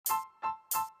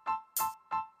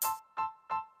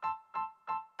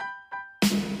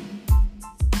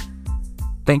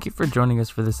Thank you for joining us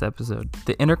for this episode.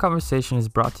 The Inner Conversation is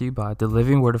brought to you by the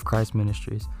Living Word of Christ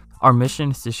Ministries. Our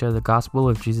mission is to share the gospel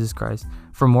of Jesus Christ.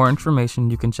 For more information,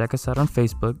 you can check us out on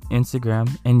Facebook, Instagram,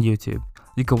 and YouTube.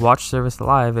 You can watch service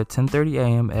live at 10:30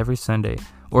 a.m. every Sunday,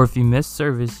 or if you missed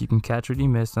service, you can catch what you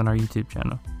missed on our YouTube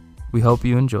channel. We hope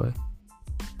you enjoy.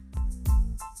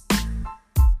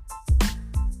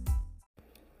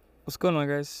 What's going on,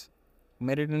 guys?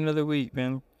 Made it another week,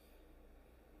 man.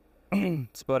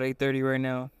 It's about 8:30 right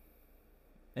now,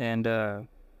 and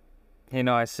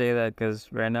I say that because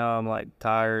right now I'm like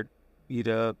tired, beat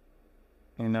up.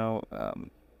 It's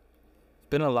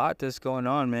been a lot that's going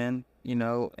on, man.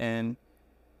 And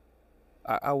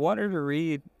I wanted to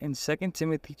read in 2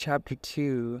 Timothy chapter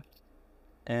 2,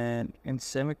 and in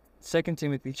 2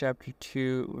 Timothy chapter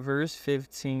 2, verse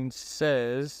 15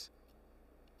 says,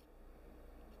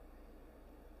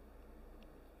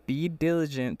 "Be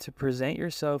diligent to present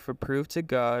yourself approved to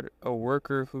God, a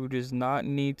worker who does not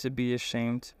need to be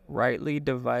ashamed, rightly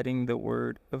dividing the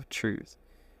word of truth."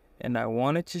 And I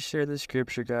wanted to share the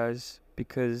scripture, guys,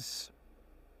 because,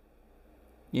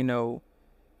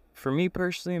 for me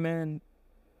personally, man,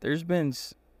 there's been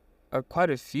quite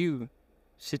a few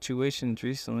situations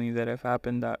recently that have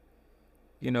happened that,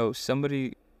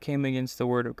 somebody came against the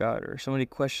word of God, or somebody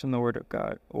questioned the word of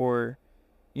God, or,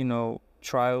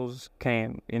 trials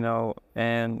came,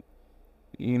 and,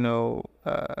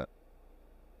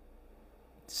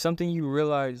 something you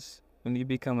realize when you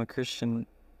become a Christian,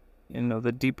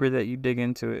 the deeper that you dig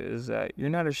into it, is that you're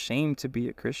not ashamed to be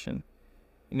a Christian,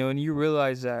 and you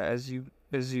realize that as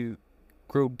you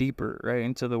grow deeper, right,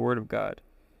 into the word of God,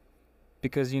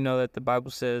 because that the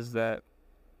Bible says that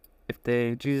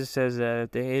Jesus says that if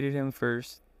they hated him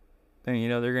first, then,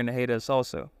 they're going to hate us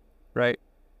also, right?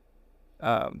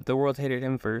 The world hated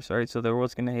him first, right? So the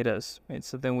world's going to hate us, right?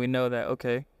 So then we know that,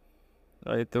 okay,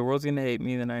 right, if the world's going to hate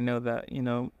me, then I know that,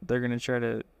 they're going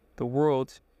to the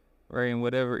world, right, and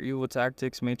whatever evil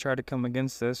tactics may try to come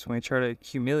against us, may try to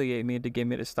humiliate me to get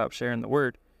me to stop sharing the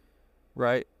word,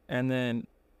 right? And then,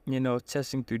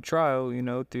 testing through trial,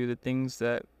 through the things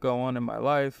that go on in my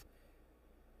life,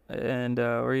 and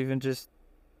or even just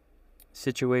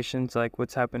situations like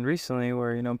what's happened recently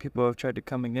where, people have tried to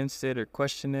come against it or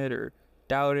question it or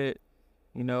doubt it,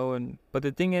 but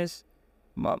the thing is,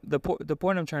 the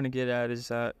point I'm trying to get at is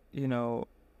that,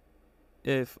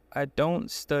 if I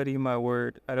don't study my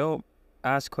word, I don't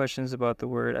ask questions about the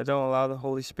word, I don't allow the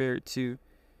Holy Spirit to,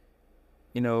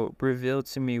 reveal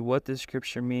to me what the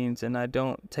scripture means, and I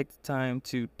don't take the time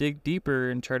to dig deeper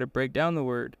and try to break down the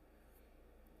word,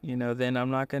 then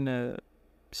I'm not going to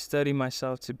study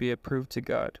myself to be approved to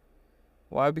God.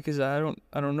 Why? Because I don't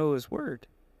know his word.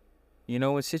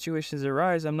 When situations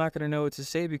arise, I'm not going to know what to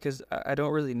say because I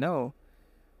don't really know.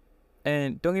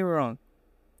 And don't get me wrong,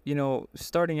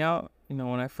 starting out,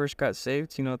 when I first got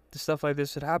saved, stuff like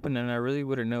this would happen and I really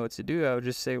wouldn't know what to do. I would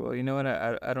just say, well, you know what,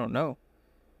 I don't know.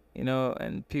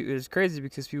 And it's crazy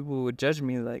because people would judge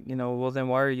me like, well, then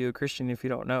why are you a Christian if you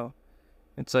don't know?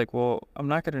 It's like, well, I'm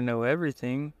not going to know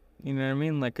everything. You know what I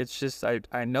mean? Like, it's just,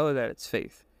 I know that it's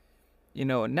faith.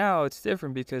 Now it's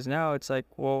different because now it's like,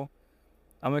 well,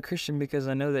 I'm a Christian because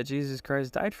I know that Jesus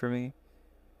Christ died for me,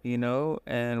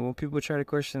 and when people try to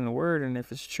question the word and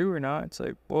if it's true or not, it's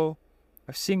like, well,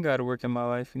 I've seen God work in my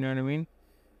life, you know what I mean?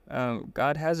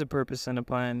 God has a purpose and a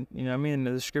plan, you know what I mean?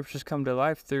 The scriptures come to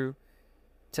life through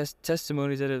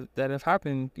testimonies that have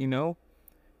happened,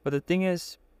 but the thing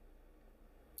is,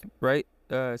 right,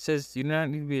 it says you do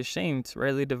not need to be ashamed,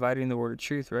 rightly dividing the word of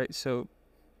truth, right? So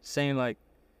saying like,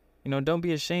 don't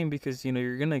be ashamed because,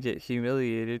 you're going to get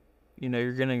humiliated.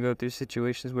 You're going to go through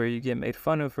situations where you get made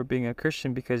fun of for being a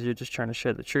Christian because you're just trying to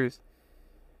share the truth,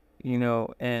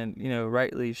 and,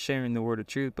 rightly sharing the word of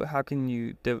truth. But how can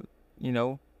you,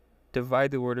 divide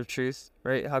the word of truth,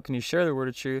 right? How can you share the word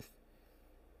of truth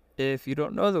if you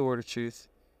don't know the word of truth?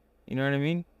 You know what I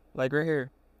mean? Like right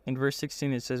here in verse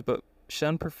 16, it says, "But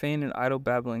shun profane and idle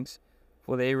babblings,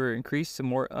 for they were increased to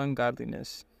more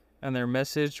ungodliness, and their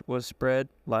message was spread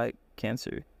like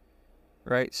cancer."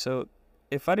 Right? So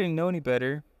if I didn't know any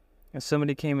better, and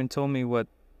somebody came and told me what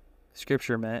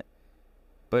scripture meant,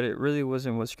 but it really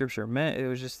wasn't what scripture meant, it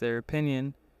was just their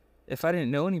opinion. If I didn't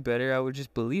know any better, I would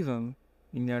just believe them.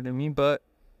 You know what I mean? But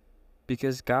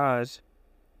because God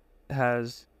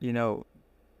has,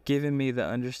 given me the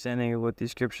understanding of what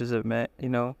these scriptures have meant,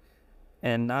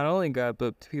 and not only God,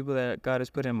 but the people that God has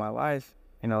put in my life,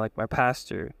 like my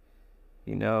pastor,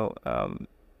 people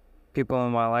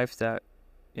in my life that,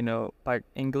 like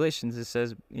in Galatians, it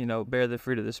says, bear the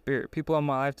fruit of the Spirit. People in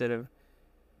my life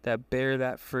that bear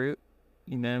that fruit,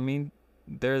 you know what I mean?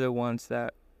 They're the ones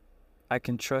that I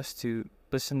can trust to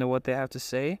listen to what they have to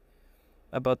say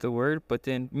about the word, but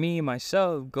then me,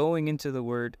 myself, going into the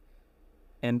word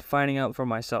and finding out for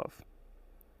myself,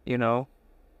 you know?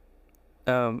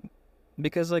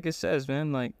 Because like it says,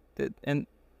 man, like, and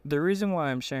the reason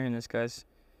why I'm sharing this, guys,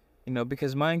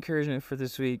 because my encouragement for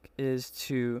this week is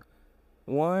to,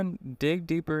 one, dig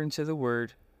deeper into the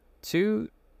word, two,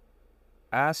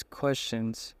 ask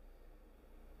questions,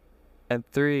 and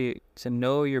three, to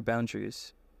know your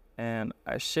boundaries. And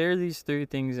I share these three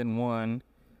things in one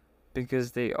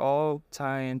because they all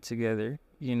tie in together.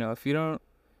 If you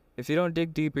don't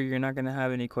dig deeper, you're not going to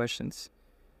have any questions.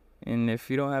 And if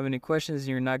you don't have any questions and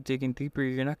you're not digging deeper,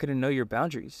 you're not going to know your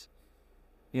boundaries.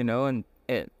 And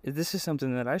this is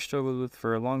something that I struggled with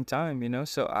for a long time,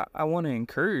 so I want to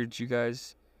encourage you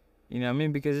guys,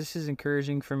 because this is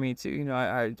encouraging for me too.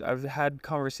 I've had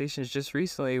conversations just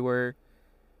recently where,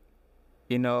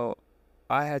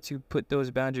 I had to put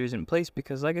those boundaries in place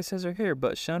because, like it says right here,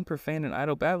 but shun profane and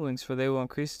idle babblings, for they will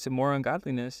increase to more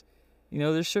ungodliness.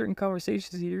 There's certain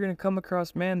conversations that you're going to come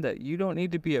across, man, that you don't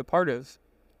need to be a part of,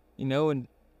 and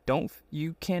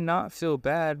you cannot feel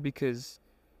bad because,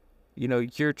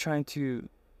 you're trying to,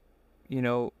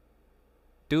 do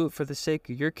it for the sake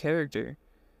of your character.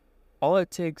 All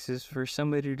it takes is for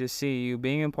somebody to see you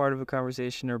being a part of a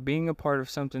conversation or being a part of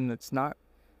something that's not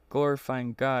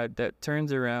glorifying God, that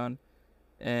turns around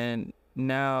and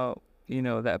now,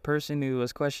 that person who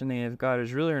was questioning if God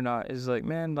is real or not is like,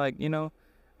 man, like,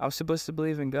 I'm supposed to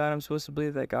believe in God. I'm supposed to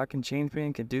believe that God can change me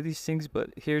and can do these things.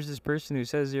 But here's this person who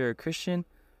says they're a Christian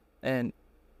and,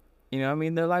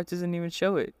 their life doesn't even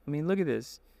show it. Look at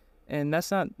this. And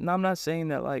I'm not saying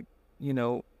that, like,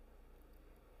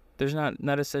 there's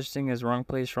not a such thing as wrong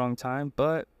place, wrong time.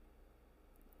 But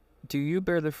do you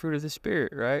bear the fruit of the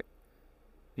Spirit, right?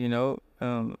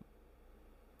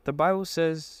 The Bible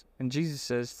says, and Jesus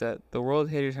says, that the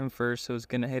world hated him first, so it's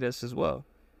going to hate us as well,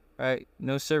 right?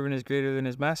 No servant is greater than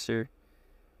his master.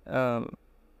 So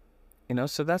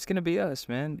that's going to be us,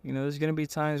 man. There's going to be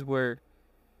times where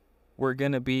we're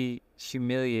going to be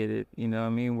humiliated,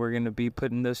 we're going to be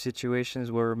put in those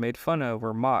situations where we're made fun of,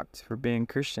 we're mocked for being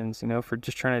Christians, for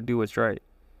just trying to do what's right,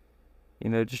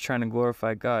 just trying to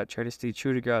glorify God, try to stay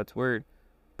true to God's word.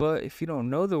 But if you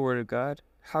don't know the word of God,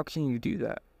 how can you do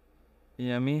that?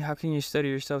 How can you study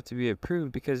yourself to be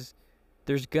approved? Because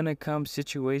there's going to come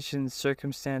situations,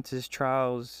 circumstances,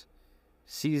 trials,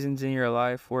 seasons in your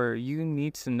life where you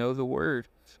need to know the word.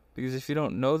 Because if you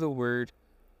don't know the word,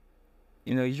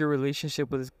 your relationship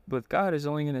with God is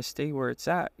only going to stay where it's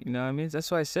at.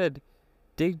 That's why I said,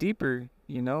 dig deeper,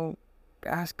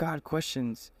 ask God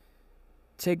questions.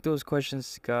 Take those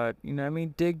questions to God.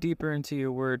 Dig deeper into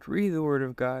your word. Read the word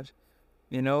of God.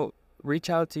 Reach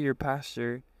out to your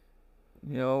pastor.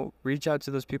 Reach out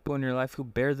to those people in your life who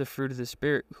bear the fruit of the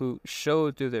Spirit, who show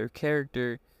through their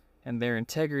character and their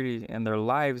integrity, and their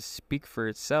lives speak for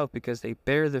itself because they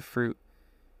bear the fruit.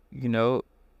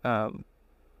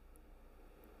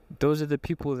 Those are the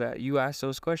people that you ask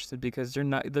those questions because they're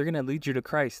going to lead you to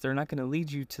Christ. They're not going to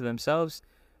lead you to themselves.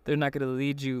 They're not going to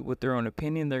lead you with their own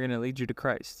opinion. They're going to lead you to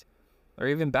Christ, or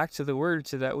even back to the word,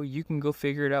 so that way you can go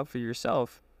figure it out for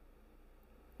yourself.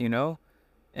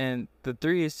 And the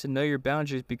three is to know your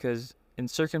boundaries, because in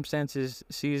circumstances,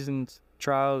 seasons,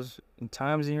 trials, and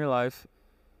times in your life,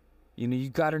 you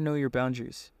got to know your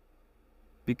boundaries.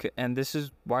 And this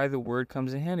is why the word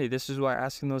comes in handy. This is why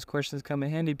asking those questions come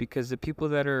in handy, because the people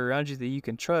that are around you that you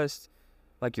can trust,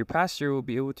 like your pastor, will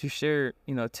be able to share,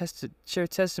 share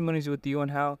testimonies with you on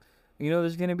how,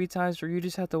 there's going to be times where you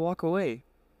just have to walk away.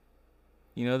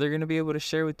 They're going to be able to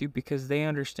share with you because they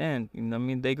understand.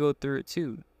 They go through it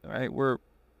too, right?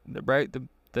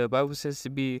 The Bible says to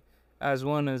be as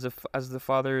one as the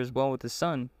Father is one with the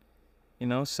Son.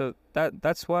 So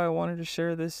that's why I wanted to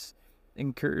share this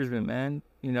encouragement, man.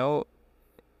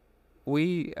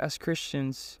 We as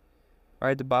Christians,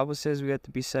 right? The Bible says we have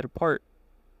to be set apart,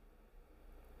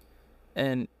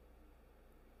 and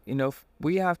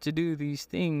we have to do these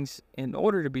things in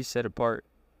order to be set apart.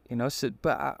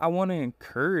 But I want to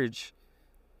encourage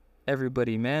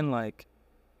everybody, man. Like,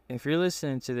 if you're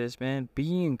listening to this, man,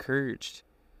 be encouraged.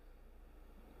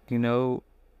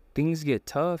 Things get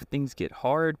tough, things get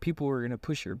hard. People are going to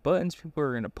push your buttons. People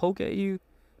are going to poke at you.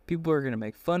 People are going to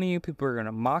make fun of you. People are going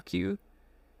to mock you.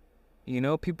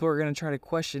 People are going to try to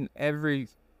question every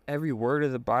word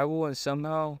of the Bible, and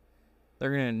somehow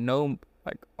they're going to know,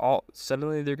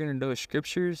 suddenly they're going to know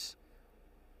scriptures,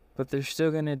 but they're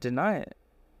still going to deny it.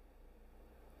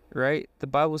 Right? The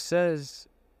Bible says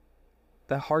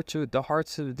the hearts of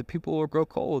the people will grow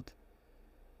cold.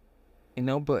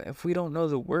 But if we don't know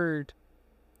the word,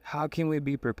 how can we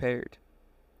be prepared?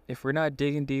 if we're not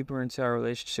digging deeper into our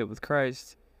relationship with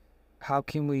Christ, how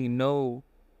can we know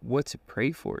what to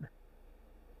pray for?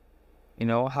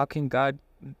 How can God,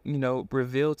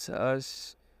 reveal to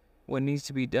us what needs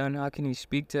to be done? How can he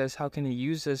speak to us? How can he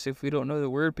use us if we don't know the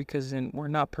word? Because then we're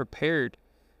not prepared,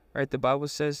 right? The Bible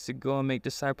says to go and make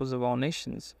disciples of all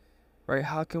nations, right?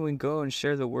 How can we go and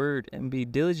share the word and be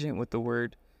diligent with the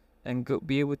word and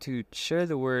be able to share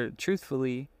the word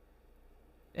truthfully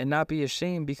and not be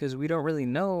ashamed because we don't really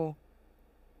know,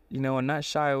 and not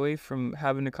shy away from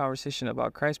having a conversation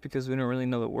about Christ because we don't really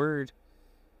know the word.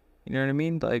 You know what I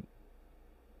mean?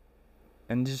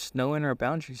 And just knowing our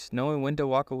boundaries, knowing when to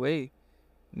walk away,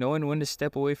 knowing when to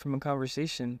step away from a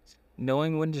conversation,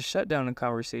 knowing when to shut down a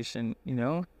conversation,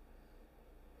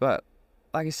 But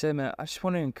like I said, man, I just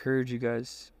want to encourage you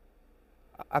guys.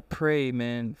 I pray,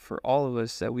 man, for all of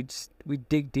us that we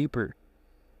dig deeper.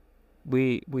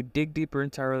 We dig deeper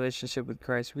into our relationship with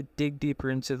Christ. We dig deeper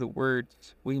into the Word.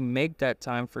 We make that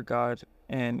time for God,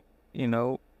 and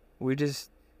we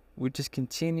just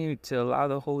continue to allow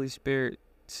the Holy Spirit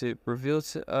to reveal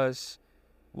to us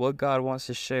what God wants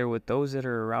to share with those that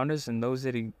are around us and those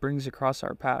that he brings across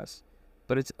our paths.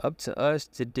 But it's up to us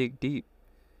to dig deep,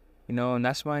 and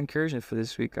that's my encouragement for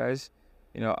this week, guys.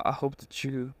 I hope that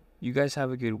you guys have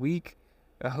a good week.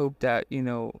 I hope that,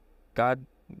 God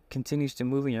continues to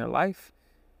move in your life.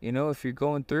 If you're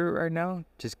going through it right now,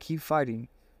 just keep fighting.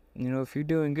 If you're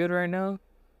doing good right now,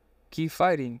 keep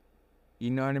fighting. You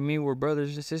know what I mean? We're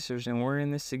brothers and sisters, and we're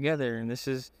in this together, and it's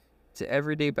an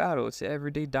everyday battle. It's an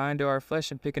everyday dying to our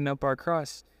flesh and picking up our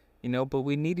cross, but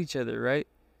we need each other, right?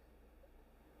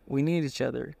 We need each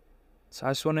other. So I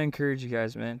just want to encourage you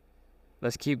guys, man.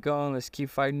 Let's keep going. Let's keep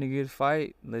fighting a good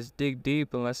fight. Let's dig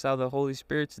deep, and let's allow the Holy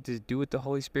Spirit to just do what the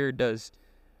Holy Spirit does.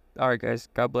 All right, guys.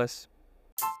 God bless.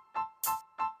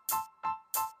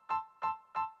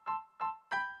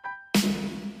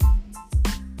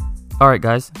 All right,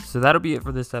 guys. So that'll be it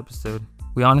for this episode.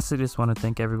 We honestly just want to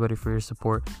thank everybody for your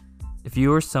support. If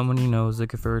you or someone you know is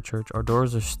looking for a church, our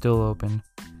doors are still open.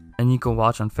 And you can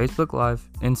watch on Facebook Live,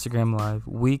 Instagram Live,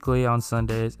 weekly on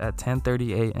Sundays at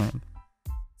 10:30 a.m.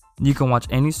 You can watch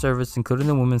any service, including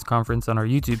the Women's Conference, on our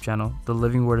YouTube channel, The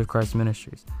Living Word of Christ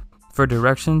Ministries. For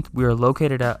directions, we are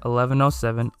located at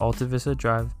 1107 Alta Vista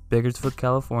Drive, Bakersfield,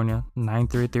 California,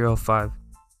 93305.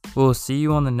 We will see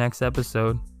you on the next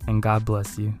episode, and God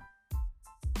bless you.